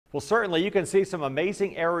Well, certainly you can see some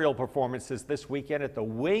amazing aerial performances this weekend at the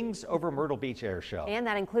Wings Over Myrtle Beach Air Show. And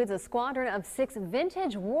that includes a squadron of 6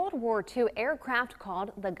 vintage World War II aircraft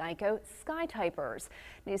called the Geico Skytypers.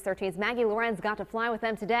 News 13's Maggie Lorenz got to fly with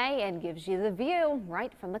them today and gives you the view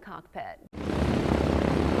right from the cockpit.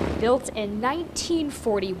 Built in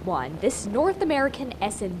 1941, this North American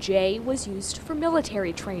S&J was used for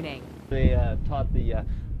military training. They taught the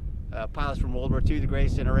pilots from World War II, the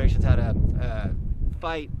greatest generations, how to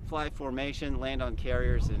fight, fly formation, land on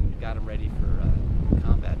carriers, and got them ready for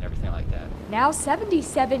combat and everything like that. Now,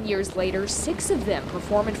 77 years later, 6 of them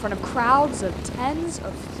perform in front of crowds of tens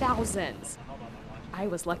of thousands. I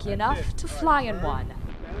was lucky enough to fly in one.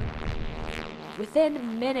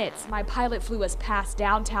 Within minutes, my pilot flew us past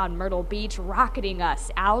downtown Myrtle Beach, rocketing us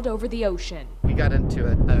out over the ocean. We got into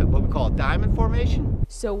what we call a diamond formation.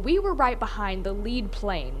 So we were right behind the lead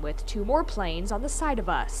plane with 2 more planes on the side of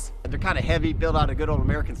us. They're kind of heavy, built out of good old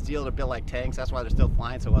American steel. They're built like tanks. That's why they're still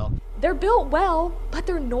flying so well. They're built well, but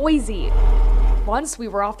they're noisy. Once we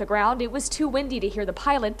were off the ground, it was too windy to hear the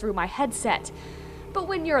pilot through my headset. But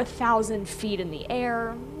when you're 1,000 feet in the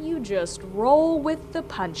air, you just roll with the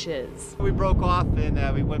punches. We broke off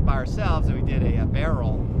and we went by ourselves and we did a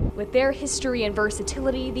barrel. With their history and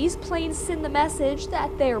versatility, these planes send the message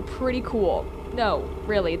that they're pretty cool. No,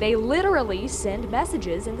 really, they literally send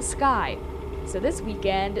messages in the sky. So this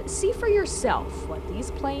weekend, see for yourself what these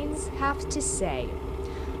planes have to say.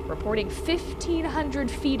 Reporting 1,500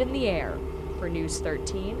 feet in the air. For News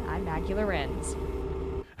 13, I'm Maggie Lorenz.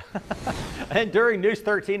 And during News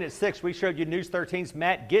 13 at 6, we showed you News 13's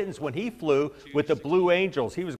Matt Gittens when he flew with the Blue Angels. He was